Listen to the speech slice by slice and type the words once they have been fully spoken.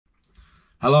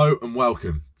Hello and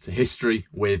welcome to History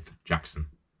with Jackson.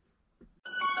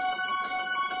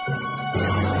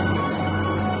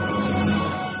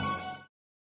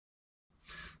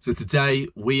 So today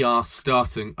we are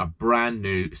starting a brand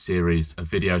new series of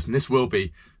videos, and this will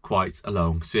be quite a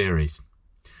long series.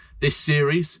 This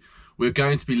series we're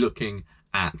going to be looking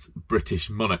at British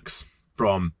monarchs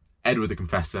from Edward the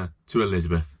Confessor to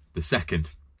Elizabeth II.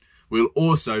 We'll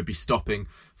also be stopping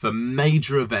for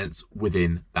major events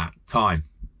within that time.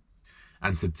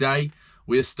 And today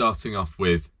we are starting off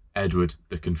with Edward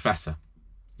the Confessor.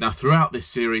 Now, throughout this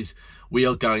series, we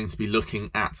are going to be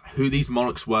looking at who these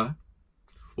monarchs were,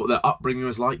 what their upbringing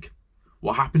was like,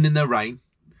 what happened in their reign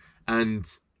and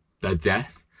their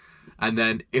death, and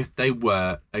then if they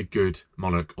were a good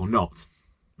monarch or not.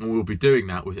 And we'll be doing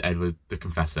that with Edward the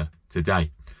Confessor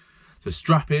today. So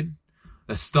strap in,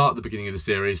 let's start at the beginning of the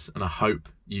series, and I hope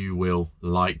you will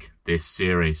like this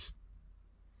series.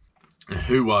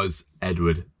 Who was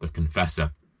Edward the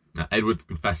Confessor? Now, Edward the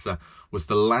Confessor was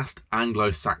the last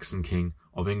Anglo-Saxon king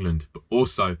of England, but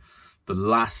also the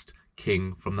last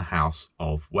king from the House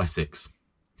of Wessex.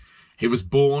 He was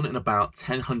born in about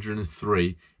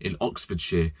 1003 in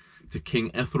Oxfordshire to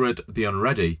King Ethelred the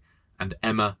Unready and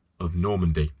Emma of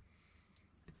Normandy.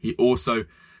 He also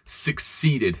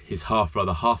succeeded his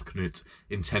half-brother Harthacnut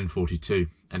in 1042,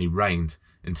 and he reigned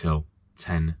until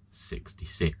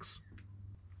 1066.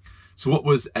 So what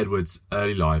was Edward's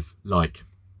early life like?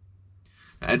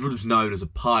 Now, Edward was known as a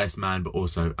pious man, but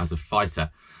also as a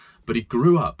fighter, but he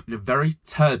grew up in a very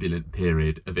turbulent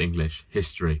period of English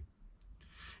history.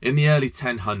 In the early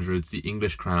 1000s, the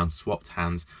English crown swapped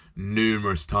hands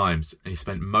numerous times, and he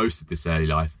spent most of this early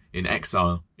life in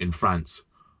exile in France,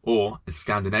 or, as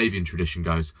Scandinavian tradition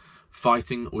goes,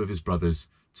 fighting with his brothers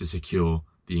to secure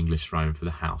the English throne for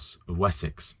the House of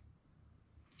Wessex.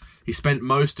 He spent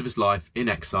most of his life in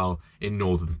exile in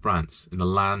northern France, in the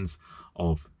lands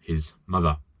of his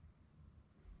mother.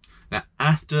 Now,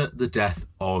 after the death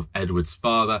of Edward's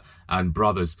father and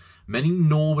brothers, many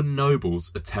Norman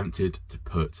nobles attempted to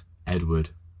put Edward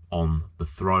on the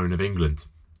throne of England.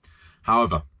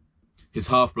 However, his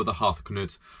half-brother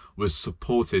Harthacnut was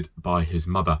supported by his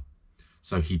mother,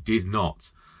 so he did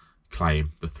not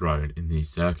claim the throne in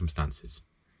these circumstances.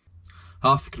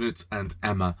 Harthacnut and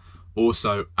Emma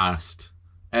also asked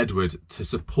Edward to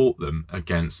support them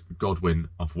against Godwin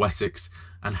of Wessex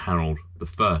and Harold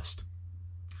I.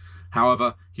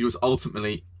 However, he was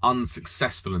ultimately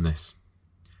unsuccessful in this,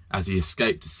 as he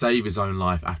escaped to save his own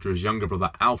life after his younger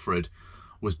brother Alfred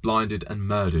was blinded and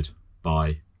murdered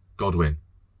by Godwin.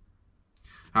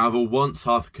 However, once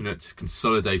Harthacnut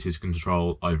consolidated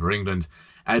control over England,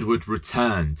 Edward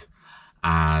returned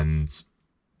as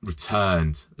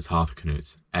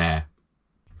Harthacnut's heir.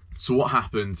 So what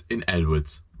happened in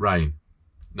Edward's reign?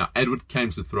 Now, Edward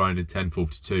came to the throne in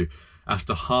 1042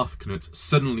 after Harthacnut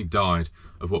suddenly died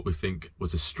of what we think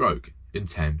was a stroke in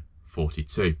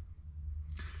 1042.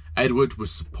 Edward was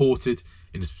supported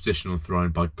in his position on the throne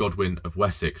by Godwin of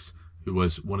Wessex, who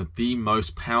was one of the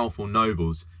most powerful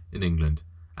nobles in England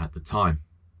at the time.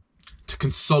 To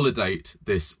consolidate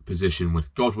this position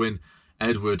with Godwin,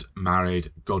 Edward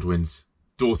married Godwin's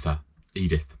daughter,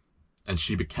 Edith, and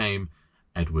she became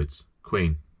Edward's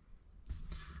queen.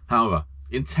 However,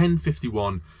 in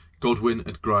 1051, Godwin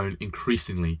had grown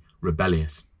increasingly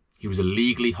rebellious. He was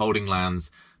illegally holding lands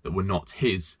that were not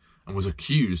his and was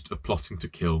accused of plotting to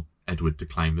kill Edward to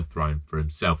claim the throne for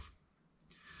himself.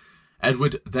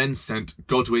 Edward then sent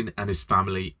Godwin and his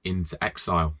family into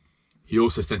exile. He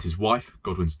also sent his wife,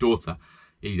 Godwin's daughter,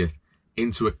 Edith,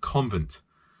 into a convent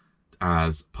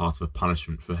as part of a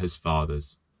punishment for his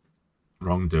father's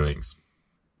wrongdoings.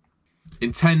 In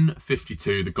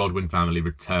 1052, the Godwin family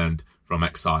returned from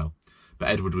exile, but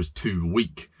Edward was too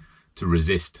weak to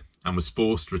resist and was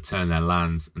forced to return their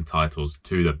lands and titles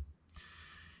to them.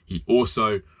 He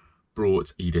also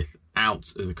brought Edith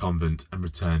out of the convent and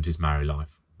returned his married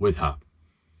life with her.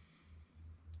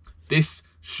 This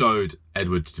showed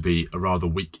Edward to be a rather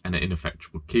weak and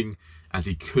ineffectual king, as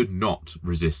he could not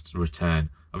resist the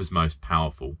return of his most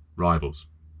powerful rivals.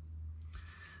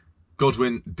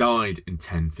 Godwin died in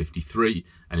 1053,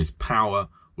 and his power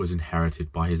was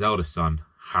inherited by his eldest son,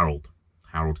 Harold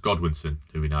Godwinson,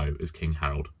 who we know as King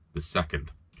Harold II.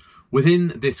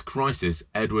 Within this crisis,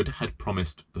 Edward had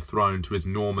promised the throne to his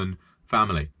Norman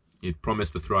family. He had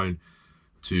promised the throne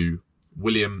to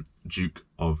William, Duke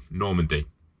of Normandy.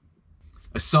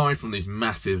 Aside from these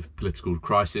massive political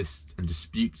crises and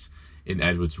disputes in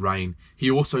Edward's reign, he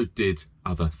also did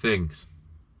other things.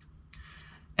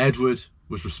 Edward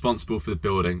was responsible for the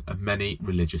building of many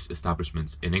religious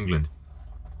establishments in England.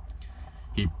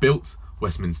 He built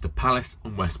Westminster Palace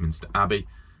and Westminster Abbey,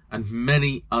 and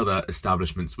many other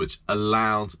establishments which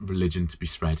allowed religion to be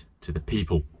spread to the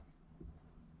people.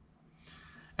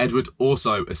 Edward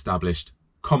also established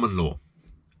common law,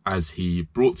 as he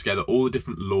brought together all the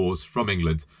different laws from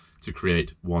England to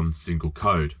create one single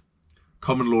code.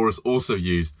 Common law is also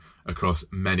used across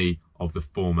many of the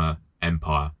former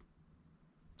empire.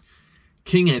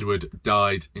 King Edward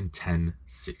died in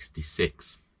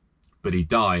 1066, but he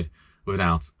died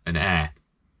without an heir.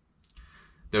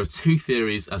 There are two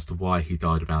theories as to why he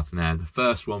died without an heir. The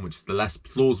first one, which is the less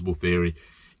plausible theory,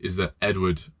 is that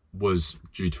Edward was,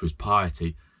 due to his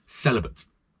piety, celibate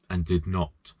and did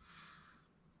not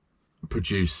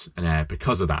produce an heir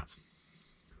because of that.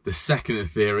 The second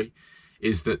theory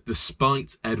is that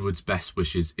despite Edward's best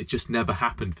wishes, it just never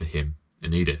happened for him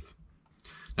and Edith.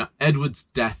 Now, Edward's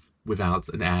death without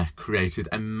an heir created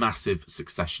a massive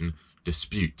succession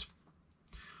dispute.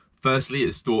 Firstly,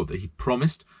 it's thought that he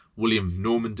promised William of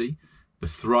Normandy the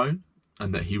throne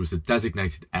and that he was the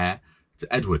designated heir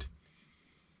to Edward.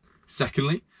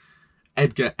 Secondly,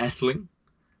 Edgar Atheling,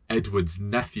 Edward's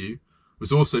nephew,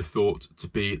 was also thought to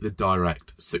be the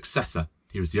direct successor.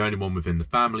 He was the only one within the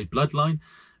family bloodline,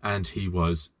 and he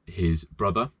was his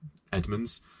brother,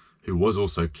 Edmund's, who was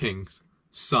also king's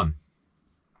son.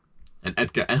 And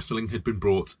Edgar Atheling had been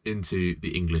brought into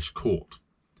the English court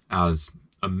as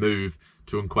a move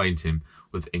to acquaint him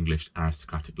with English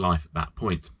aristocratic life at that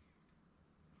point.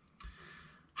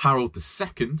 Harold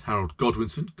II, Harold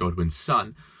Godwinson, Godwin's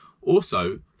son,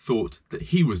 also thought that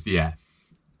he was the heir,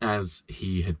 as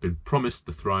he had been promised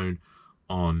the throne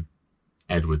on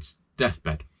Edward's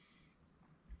deathbed.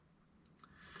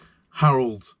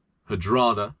 Harold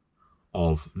Hardrada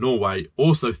of Norway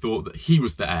also thought that he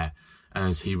was the heir,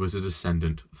 as he was a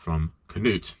descendant from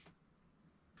Canute.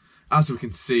 As we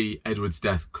can see, Edward's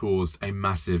death caused a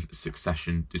massive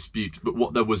succession dispute, but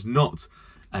what there was not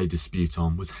a dispute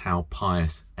on was how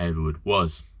pious Edward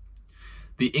was.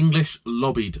 The English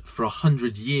lobbied for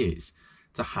 100 years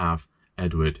to have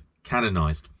Edward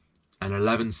canonised, and in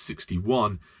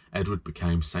 1161 Edward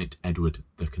became St. Edward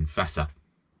the Confessor,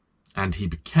 and he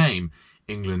became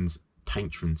England's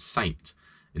patron saint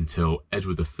until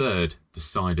Edward III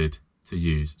decided to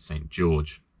use St.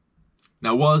 George.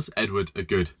 Now, was Edward a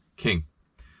good king?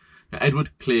 Now,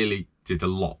 Edward clearly did a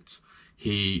lot.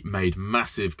 He made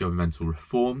massive governmental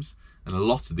reforms, and a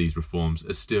lot of these reforms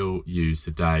are still used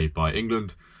today by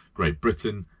England, Great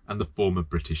Britain, and the former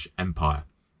British Empire.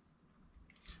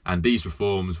 And these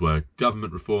reforms were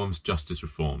government reforms, justice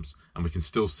reforms, and we can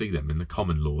still see them in the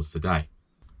common laws today.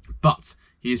 But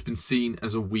he has been seen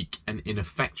as a weak and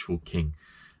ineffectual king,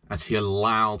 as he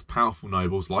allowed powerful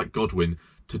nobles like Godwin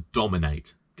to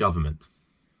dominate government.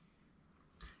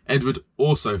 Edward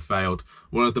also failed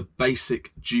one of the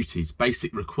basic duties,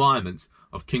 basic requirements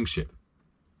of kingship.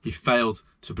 He failed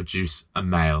to produce a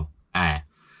male heir,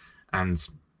 and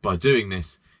by doing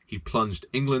this, he plunged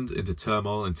England into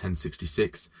turmoil in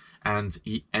 1066, and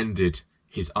he ended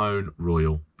his own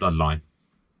royal bloodline.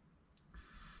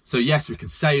 So yes, we can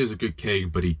say he was a good king,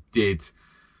 but he did,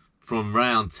 from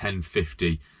around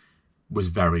 1050, was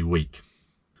very weak.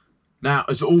 Now,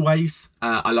 as always,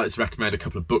 I like to recommend a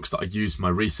couple of books that I used in my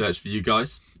research for you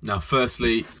guys. Now,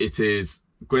 firstly, it is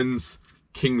Gwyn's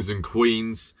Kings and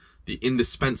Queens, The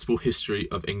Indispensable History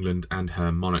of England and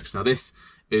Her Monarchs. Now, this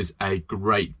is a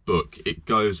great book. It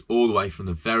goes all the way from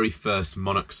the very first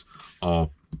monarchs of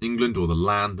England, or the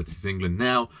land that is England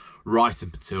now, right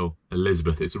up until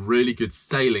Elizabeth. It's a really good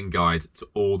sailing guide to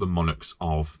all the monarchs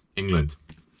of England.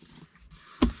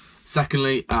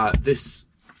 Secondly, this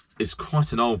is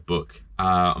quite an old book.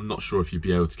 I'm not sure if you'd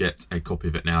be able to get a copy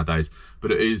of it nowadays,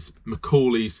 but it is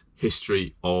Macaulay's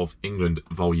History of England,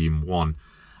 Volume 1.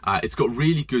 It's got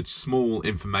really good small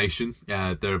information.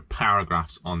 There are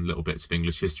paragraphs on little bits of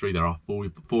English history. There are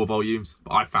four volumes,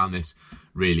 but I found this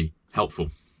really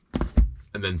helpful.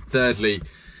 And then thirdly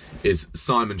is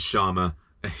Simon Schama,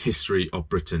 A History of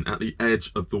Britain at the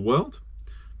Edge of the World,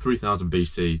 3000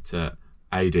 BC to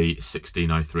AD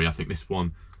 1603. I think this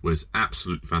one was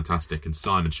absolutely fantastic, and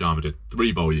Simon Schama did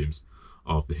 3 volumes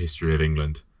of the history of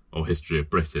England, or history of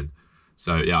Britain.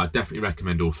 So yeah, I definitely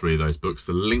recommend all 3 of those books.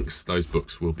 The links to those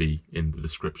books will be in the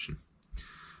description.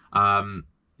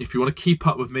 If you want to keep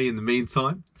up with me in the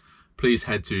meantime, please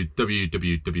head to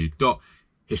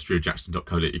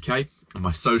www.historyofjackson.co.uk, and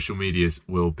my social medias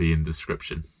will be in the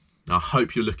description. Now, I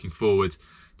hope you're looking forward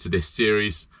to this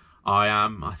series. I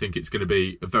am. I think it's going to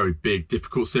be a very big,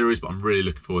 difficult series, but I'm really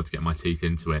looking forward to getting my teeth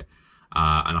into it.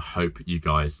 And I hope you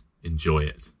guys enjoy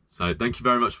it. So thank you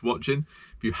very much for watching.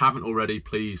 If you haven't already,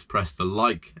 please press the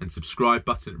like and subscribe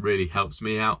button. It really helps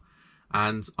me out.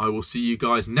 and I will see you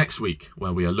guys next week,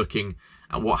 where we are looking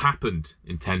at what happened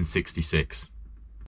in 1066.